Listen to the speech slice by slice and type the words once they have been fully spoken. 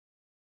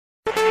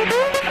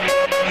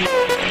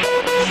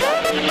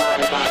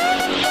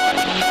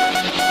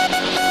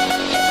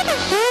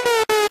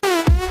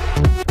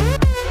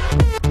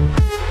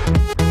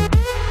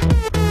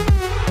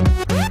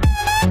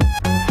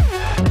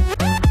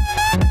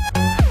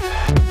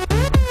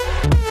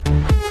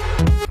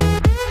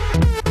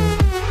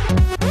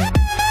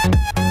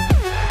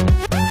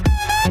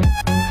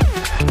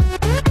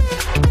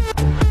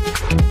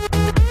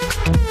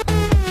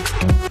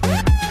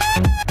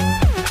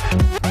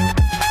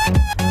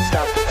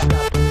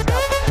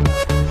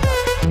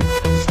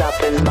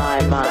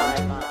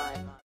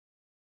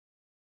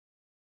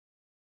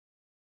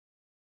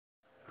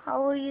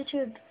Hello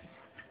YouTube,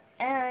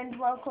 and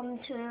welcome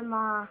to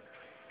my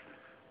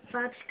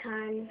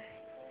Babscan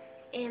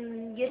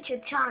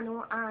YouTube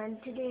channel,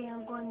 and today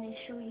I'm going to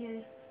show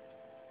you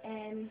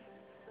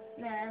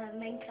the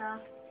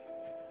Minecraft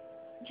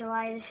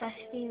July the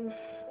 15th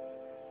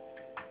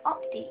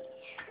update.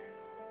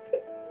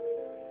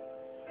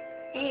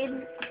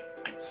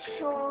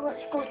 So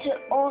let's go to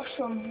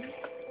Awesome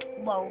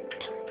World.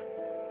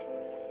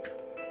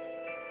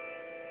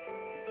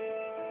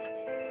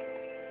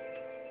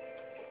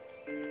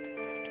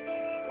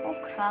 Oh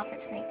crap,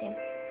 it's nighttime.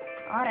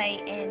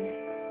 Alright,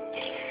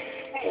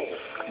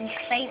 I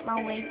fight my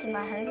way to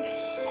my house.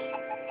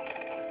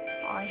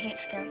 Oh, I hate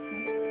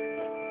skeletons.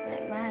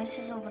 Right, my house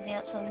is over there,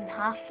 it's on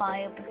half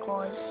fire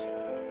because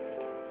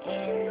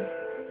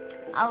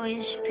I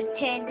was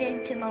pretending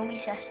to my wee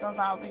sister that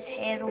I was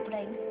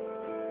Herobrine.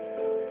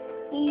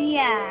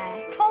 Yeah.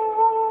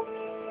 Oh.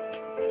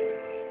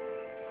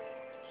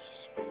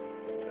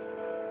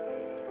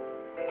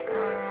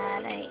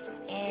 Alright,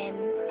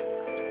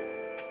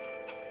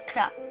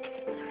 crap.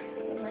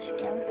 There's a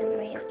skeleton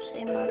right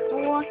outside my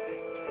door,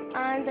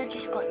 and I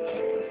just got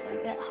hit for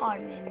a bit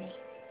hard on me.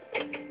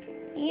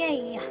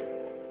 Yeah.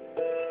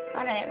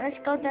 Alright, let's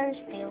go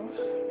downstairs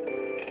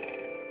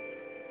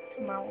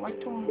to my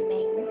little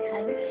main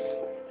house.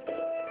 This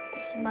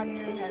is my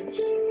new house.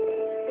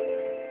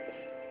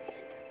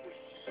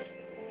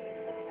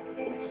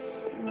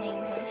 Main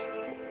house.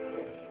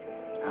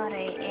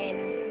 Alright,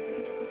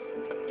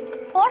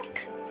 pork?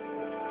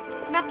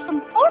 Grab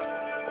some pork?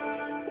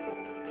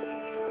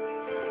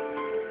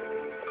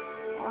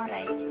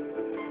 Alright.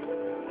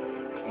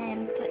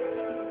 Put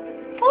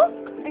pork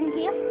in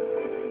here.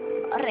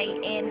 Alright,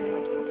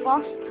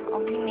 first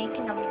I'll be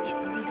making a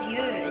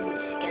review in the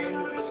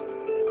skins.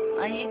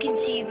 As you can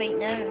see right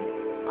now,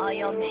 I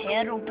am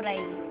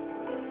Herobrine.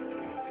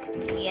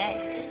 Yes,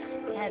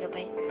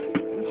 Herobrine.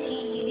 And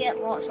see, you get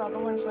lots of other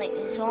ones like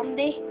the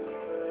Zombie,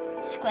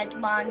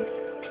 Squidman,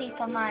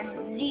 Creeperman.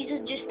 These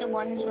are just the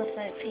ones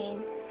without pain.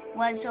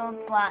 Wizard,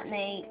 Black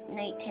Knight,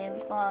 Knight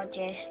Templar,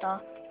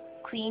 Jester,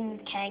 Queen,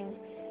 King,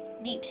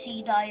 Deep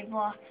Sea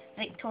Diver,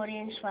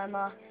 Victorian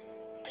Swimmer,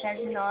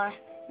 Prisoner,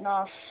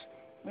 Nurse,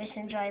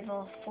 Racing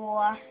Driver.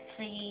 4,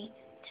 3,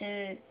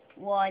 2,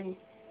 1.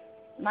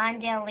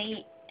 Mandy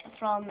Elite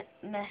from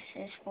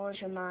Mrs.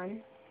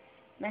 Forgerman.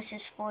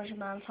 Mrs.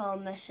 Forgerman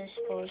from Mrs.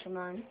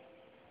 Forgerman.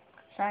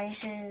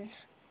 Sciences,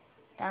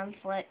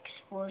 Danflix,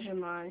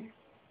 Forgerman.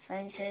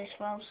 Sciences,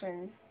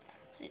 Wilson,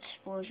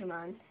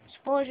 Sporgerman.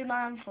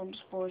 Sporgerman from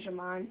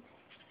Sporgerman.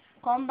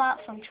 Combat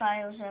from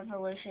Trials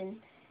Evolution.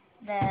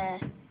 The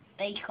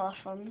Baker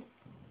from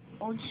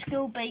Old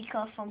School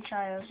Baker from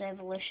Trials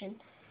Evolution.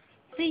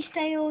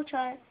 Freestyle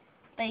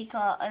Baker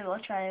out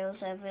of Trials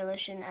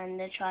Evolution, and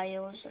the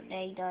Trials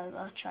died out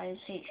of Trials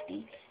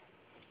HD.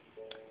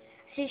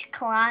 This is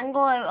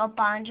Kalango out of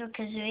Banjo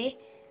Kazooie.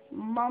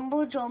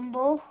 Mumbo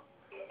Jumbo,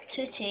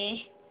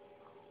 Tootie,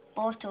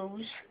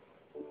 Bottles,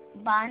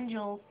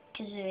 Banjo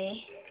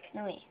Kazooie.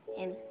 No wait,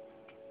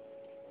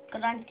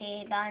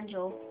 Grunty,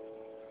 Banjo,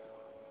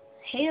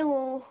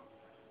 Halo,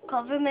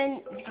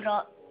 Government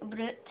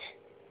Brute,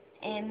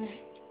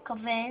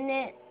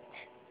 Covenant,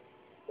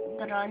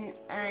 Grunt,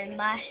 and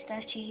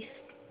Master Chief.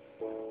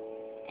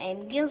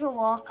 Gears of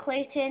War,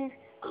 Clayton,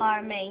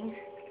 Carmine,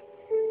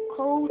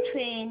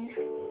 Coltrane,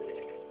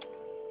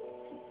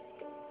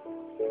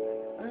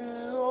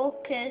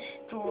 Locust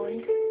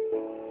Drone,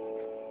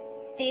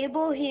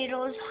 Fable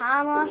Heroes,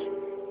 Hammer,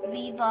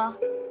 Viva,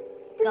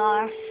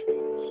 Garth,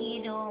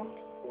 Hero,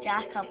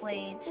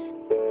 Jackablades,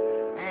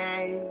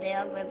 and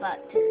there we're back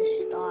to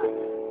the start.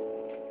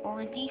 All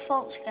the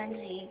default skins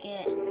that you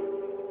get: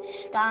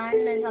 Stan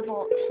is a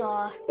boxer,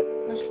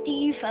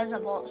 Steve is a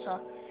boxer,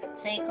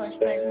 Cyclist,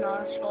 Prisoner,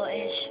 a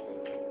Scottish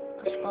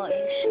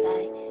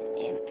guy,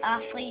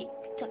 Athlete,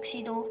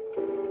 Tuxedo,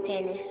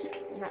 Tennis,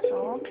 and that's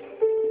all.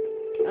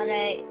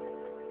 Alright,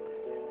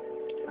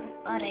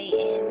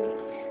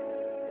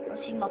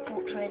 let's see, my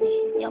pork's ready.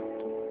 Yep.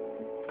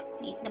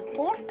 Eat the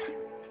pork.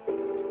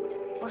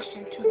 Burst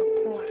into the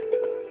pork.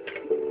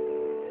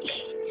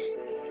 Eat.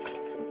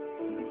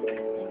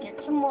 And get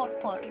some more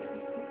pork.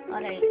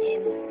 Alright,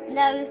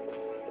 now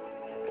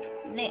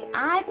they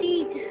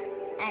added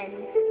in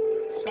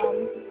some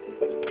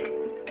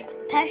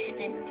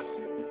pistons.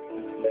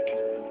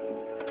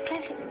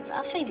 I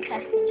find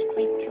pistons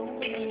quite cool when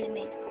they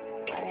made.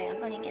 Alright, I'm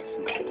gonna get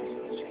some more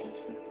pistons, right?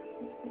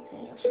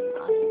 Here's some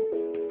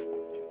iron.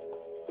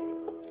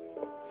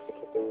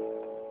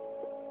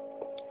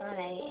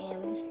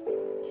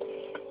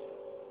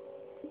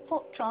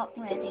 truck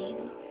ready.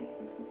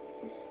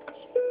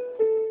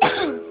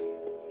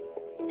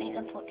 Right,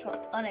 the pot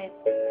truck. Alright.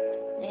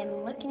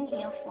 Then looking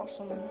here for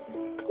some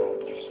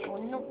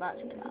cobblestone. Nope, that's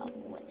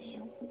gravel. What the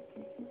hell?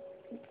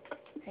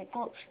 Right, go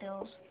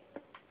upstairs.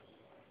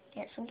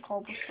 Get some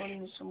cobblestone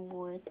and some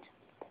wood.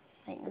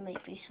 I think there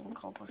might be some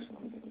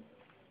cobblestone.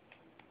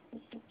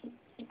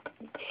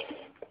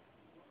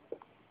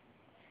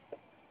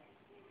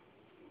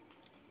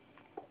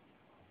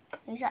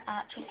 These are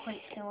actually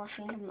quite cool. I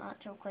find them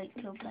actually quite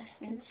cool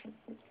blessings.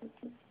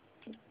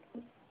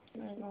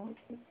 There we go.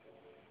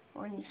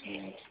 On some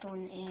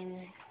redstone.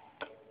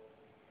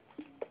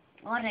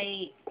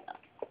 Alright,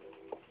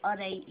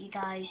 you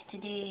guys.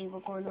 Today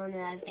we're going on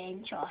an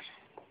adventure.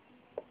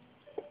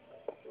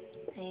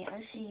 Right,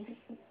 let's see.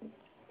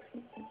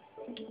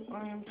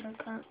 Iron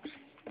pickaxe.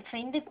 I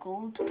find the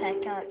gold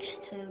pickaxe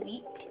too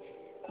weak.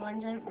 It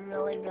runs out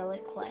really,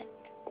 really quick.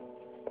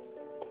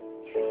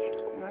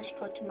 Let's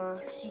go to my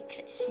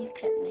secret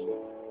mine.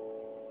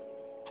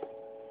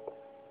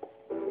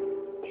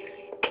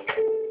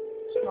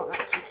 It's not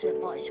that secret,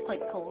 but it's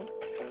quite cold.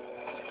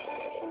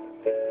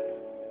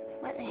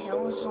 What the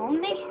hell, a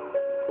zombie?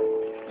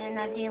 In a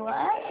day like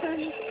that?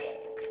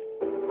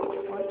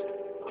 What?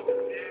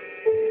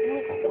 I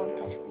only got one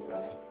pistol,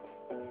 right?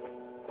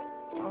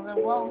 Well, there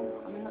will,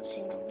 I'm not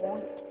saying there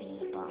won't be,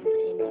 but I'm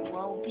saying there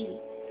will be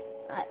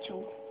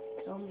actual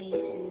zombies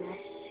in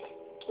this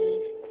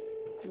cave.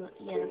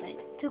 You're about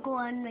to go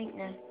in right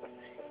now.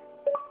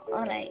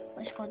 Alright,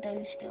 let's go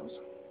downstairs.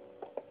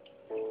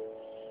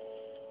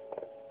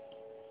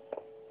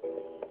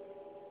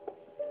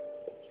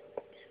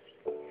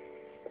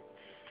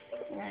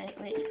 Right,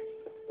 wait.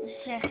 Let's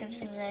check if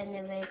there's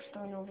any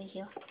redstone over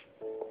here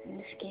in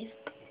this cave.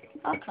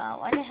 Okay,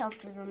 why the hell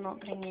did I not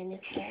bring any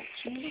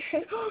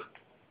torches?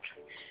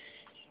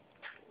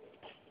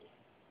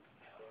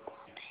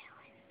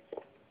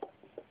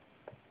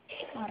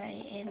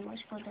 Alright,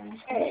 let's go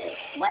downstairs.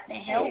 What the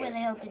hell? Where the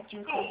hell did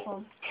you come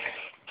from?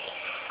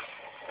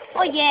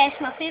 Oh yes,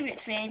 my favourite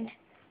friend,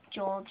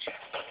 George.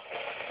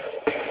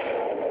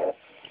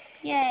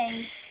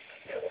 Yay!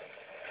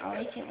 I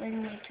like it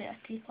when you put a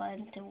creeper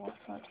into water.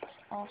 It's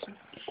awesome.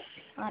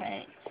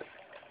 Alright.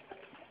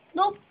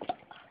 Nope!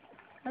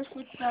 Let's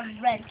look for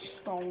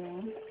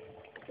redstone.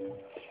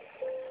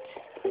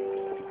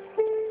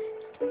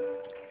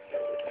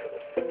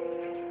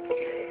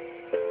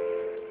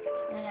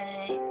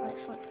 Alright,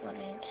 let's look for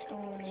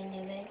redstone.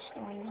 Any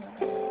redstones are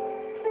there?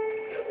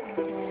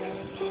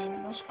 Alright,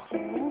 there's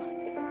coal.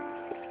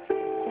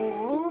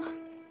 Coal.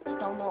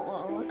 Still not what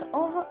I look at.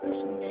 Oh, there's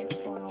some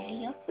redstone over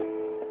here.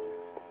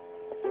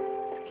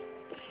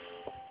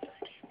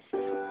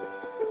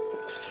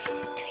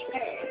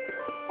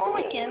 Oh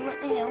my god, what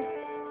the hell?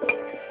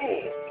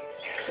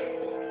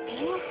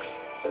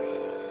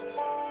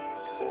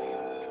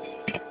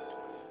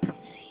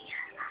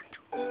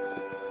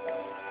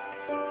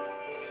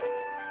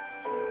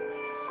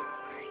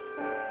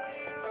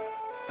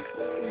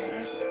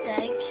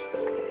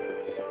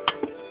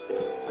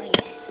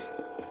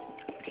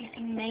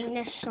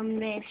 Minus some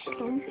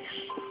redstone.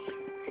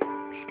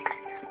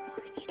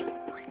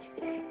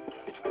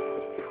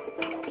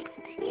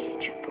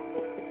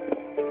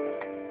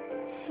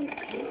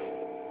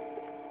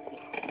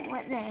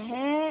 What the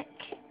heck?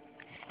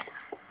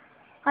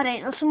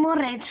 Alright, there's some more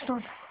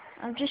redstone.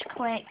 I've just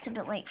collected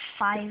about like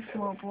 5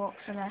 more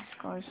blocks of this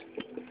because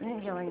I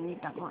didn't really need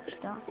that much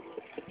stuff.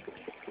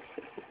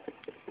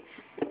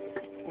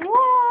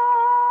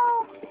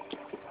 Whoa!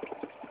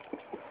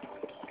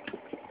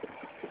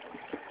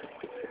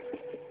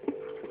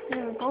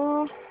 There we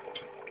go.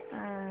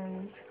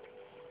 And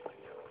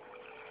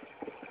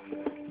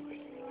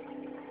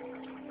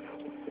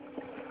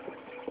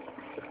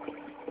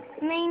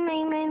mine.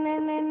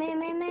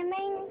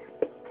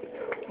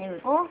 There we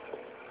go.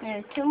 Now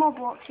 2 more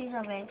boxes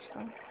of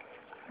redstone.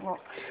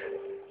 Boxes.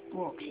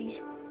 What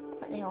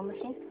the hell am I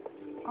saying?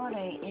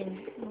 Alright,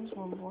 there's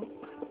 1 block.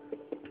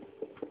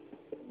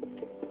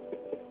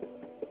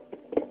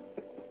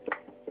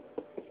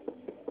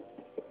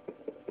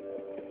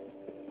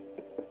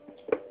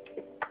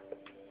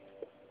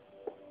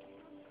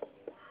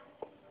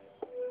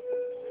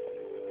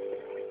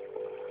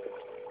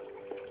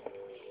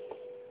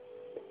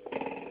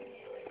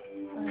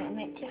 Alright, I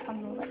might take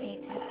another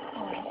 8 because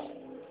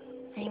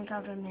I think I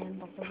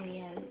remember the way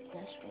out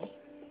this way.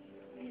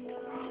 I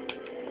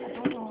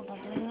don't know if I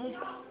do.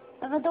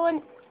 If I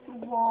don't,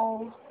 wall.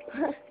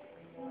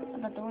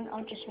 If I don't,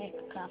 I'll just make a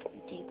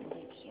crafting table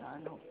right here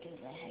and I'll do the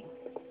thing.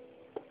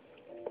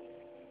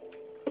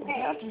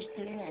 I'm just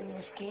doing it in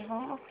this cave,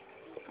 aren't I?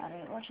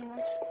 Alright, watching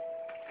this.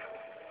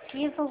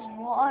 Cave, there's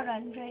water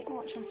and right,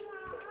 watch this.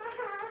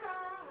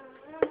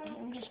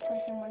 I'm just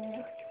placing one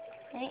there.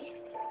 Right?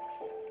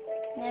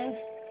 Now,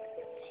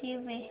 see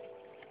if we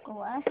go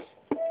this.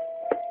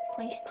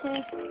 Place 2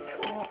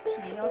 blocks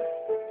here.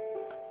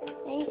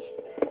 Right?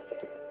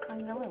 I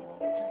really want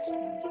this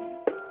one.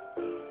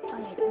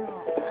 Alright, no,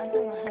 I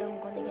don't know how I'm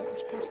going to get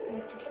this piston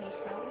to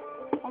face out.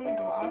 On the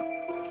water.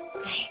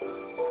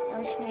 Right.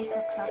 let's make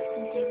a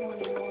crafting table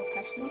and more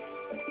piston.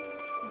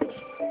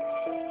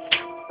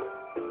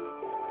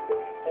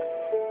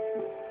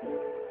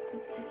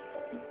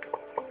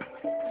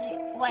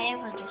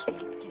 Whatever, just make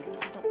do.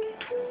 I don't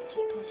care.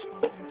 Just push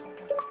on.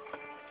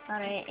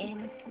 Alright,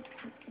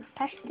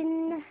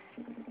 piston.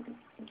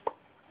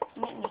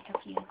 Might make a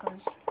few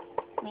because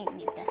might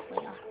need this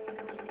later.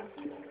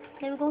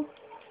 There we go.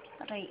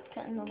 Right,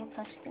 put another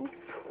piston.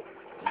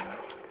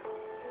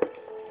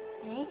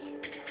 Right.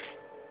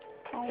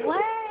 Oh,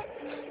 what?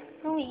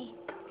 No way.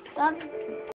 Done.